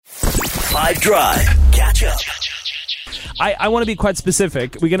5 Drive. Catch up. I want to be quite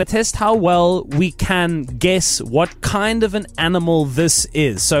specific. We're going to test how well we can guess what kind of an animal this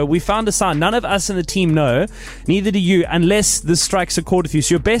is. So we found a sound. None of us in the team know. Neither do you, unless this strikes a chord with you.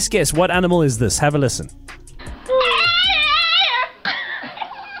 So your best guess, what animal is this? Have a listen.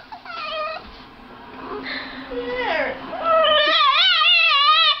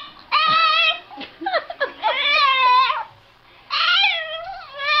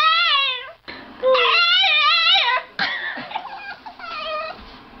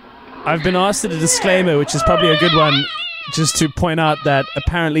 I've been asked a disclaimer, which is probably a good one, just to point out that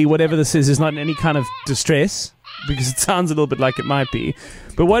apparently whatever this is not in any kind of distress, because it sounds a little bit like it might be.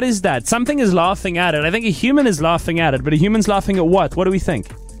 But what is that? Something is laughing at it. I think a human is laughing at it, but a human's laughing at what? What do we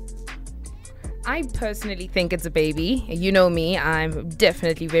think? I personally think it's a baby. You know me, I'm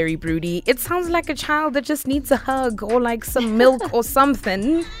definitely very broody. It sounds like a child that just needs a hug or like some milk or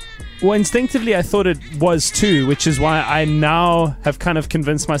something. Well, instinctively, I thought it was too, which is why I now have kind of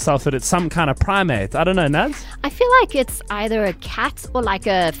convinced myself that it's some kind of primate. I don't know, Nads? I feel like it's either a cat or like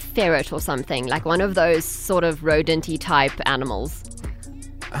a ferret or something, like one of those sort of rodent-y type animals.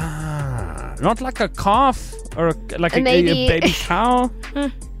 Not like a calf or a baby cow?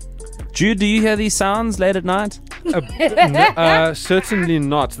 Jude, do you hear these sounds late at night? Certainly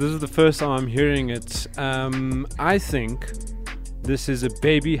not. This is the first time I'm hearing it. I think this is a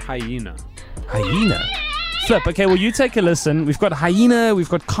baby hyena. Hyena? Flip, okay, well, you take a listen. We've got hyena, we've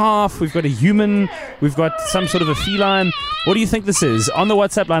got calf, we've got a human, we've got some sort of a feline. What do you think this is? On the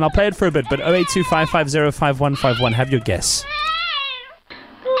WhatsApp line, I'll play it for a bit, but 0825505151, have your guess.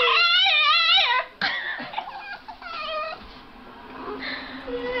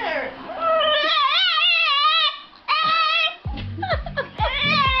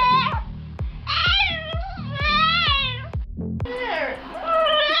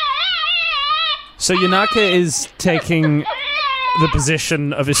 So Yanaka is taking the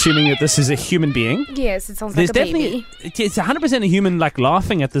position of assuming that this is a human being. Yes, it sounds like a baby. It's 100% a human, like,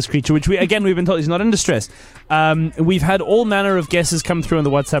 laughing at this creature, which we've been told is not in distress. We've had all manner of guesses come through on the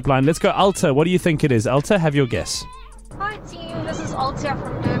WhatsApp line. Let's go, Alta. What do you think it is? Alta, have your guess. Hi team, this is Altia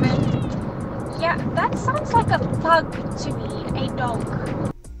from Durban. Yeah, that sounds like a pug to me, a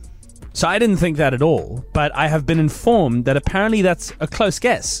dog. So I didn't think that at all, but I have been informed that apparently that's a close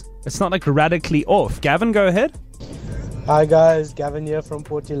guess. It's not like radically off. Gavin, go ahead. Hi guys, Gavin here from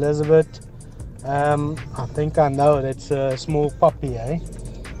Port Elizabeth. I think I know it's a small puppy, eh?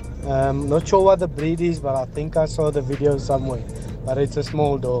 Not sure what the breed is, but I think I saw the video somewhere. But it's a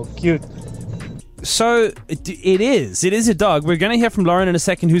small dog, cute. So it is a dog. We're going to hear from Lauren in a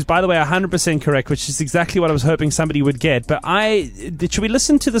second, who's, by the way, 100% correct, which is exactly what I was hoping somebody would get. But should we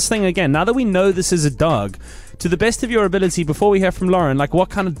listen to this thing again? Now that we know this is a dog, to the best of your ability, before we hear from Lauren, like, what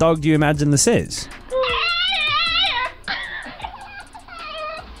kind of dog do you imagine this is?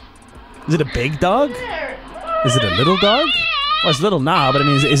 Is it a big dog? Is it a little dog? Well, it's little now, but I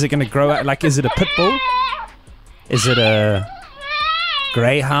mean, is it going to grow out? Like, is it a pit bull? Is it a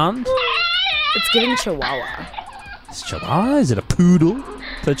greyhound? It's giving Chihuahua. It's Chihuahua? Is it a poodle,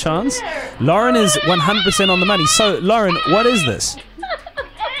 perchance? Lauren is 100% on the money. So, Lauren, what is this?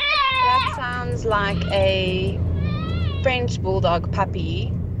 That sounds like a French bulldog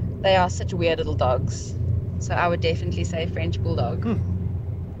puppy. They are such weird little dogs. So I would definitely say French bulldog.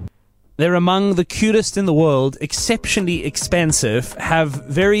 They're among the cutest in the world, exceptionally expensive, have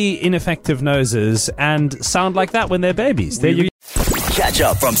very ineffective noses, and sound like that when they're babies. There you Catch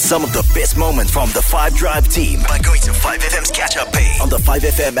up from some of the best moments from the 5 Drive team by going to 5FM's catch-up page on the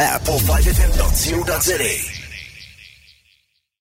 5FM app or 5FM.co.za.